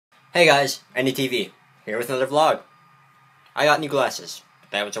Hey guys, NDTV, here with another vlog. I got new glasses.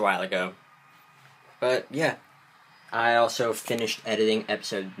 That was a while ago. But yeah, I also finished editing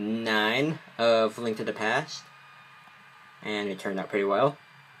episode 9 of Link to the Past. And it turned out pretty well.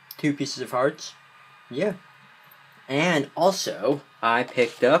 2 pieces of hearts. Yeah. And also, I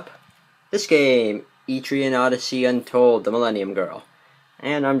picked up this game, Etrian Odyssey Untold, the Millenium Girl.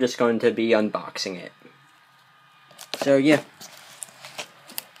 And I'm just going to be unboxing it. So yeah.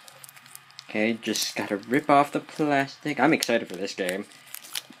 Okay, just gotta rip off the plastic. I'm excited for this game.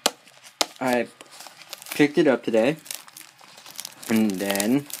 I picked it up today. And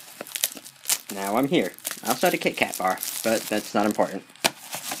then, now I'm here. I also had a Kit Kat bar, but that's not important.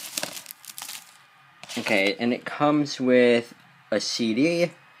 Okay, and it comes with a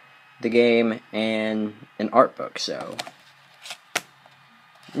CD, the game, and an art book, so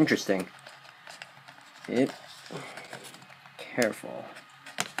interesting. Careful.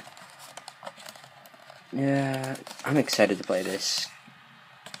 Yeah, I'm excited to play this.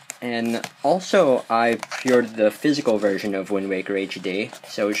 And also, I pre-ordered the physical version of Wind Waker HD,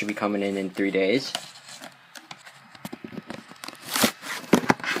 so it should be coming in 3 days.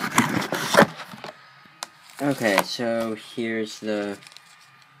 Okay, so here's the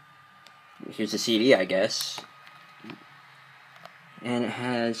CD, I guess. And it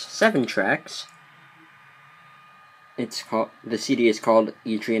has 7 tracks. The CD is called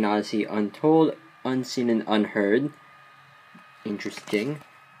Etrian Odyssey Untold, Unseen and Unheard. Interesting.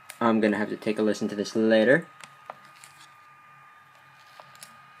 I'm gonna have to take a listen to this later.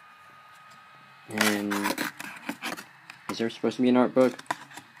 And is there supposed to be an art book?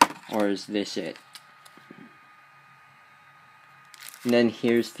 Or is this it? And then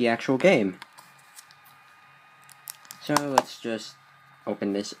here's the actual game. So let's just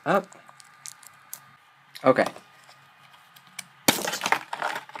open this up. Okay.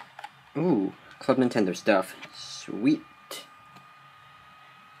 Ooh, Club Nintendo stuff. Sweet.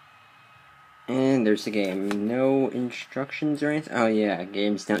 And there's the game. No instructions or anything? Oh yeah,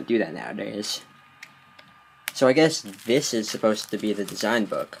 games don't do that nowadays. So I guess this is supposed to be the design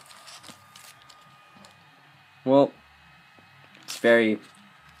book. Well, it's very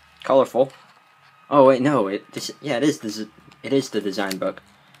colorful. Oh wait, no, it is the design book.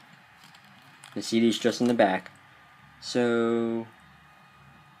 The CD's just in the back. So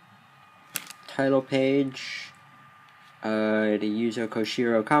title page, the Yuzo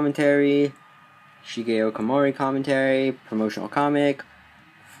Koshiro commentary, Shigeo Komori commentary, promotional comic,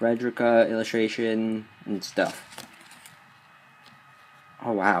 Frederica illustration, and stuff.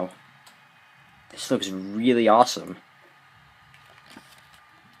 Oh wow. This looks really awesome.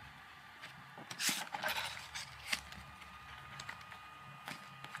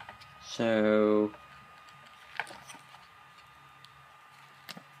 So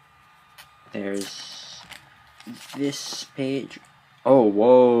there's this page. Oh,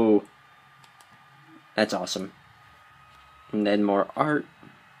 whoa. That's awesome. And then more art.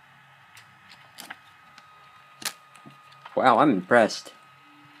 Wow, I'm impressed.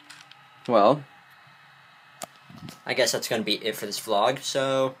 Well, I guess that's going to be it for this vlog,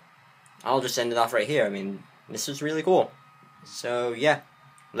 so I'll just end it off right here. I mean, this is really cool. So, yeah,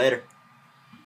 later.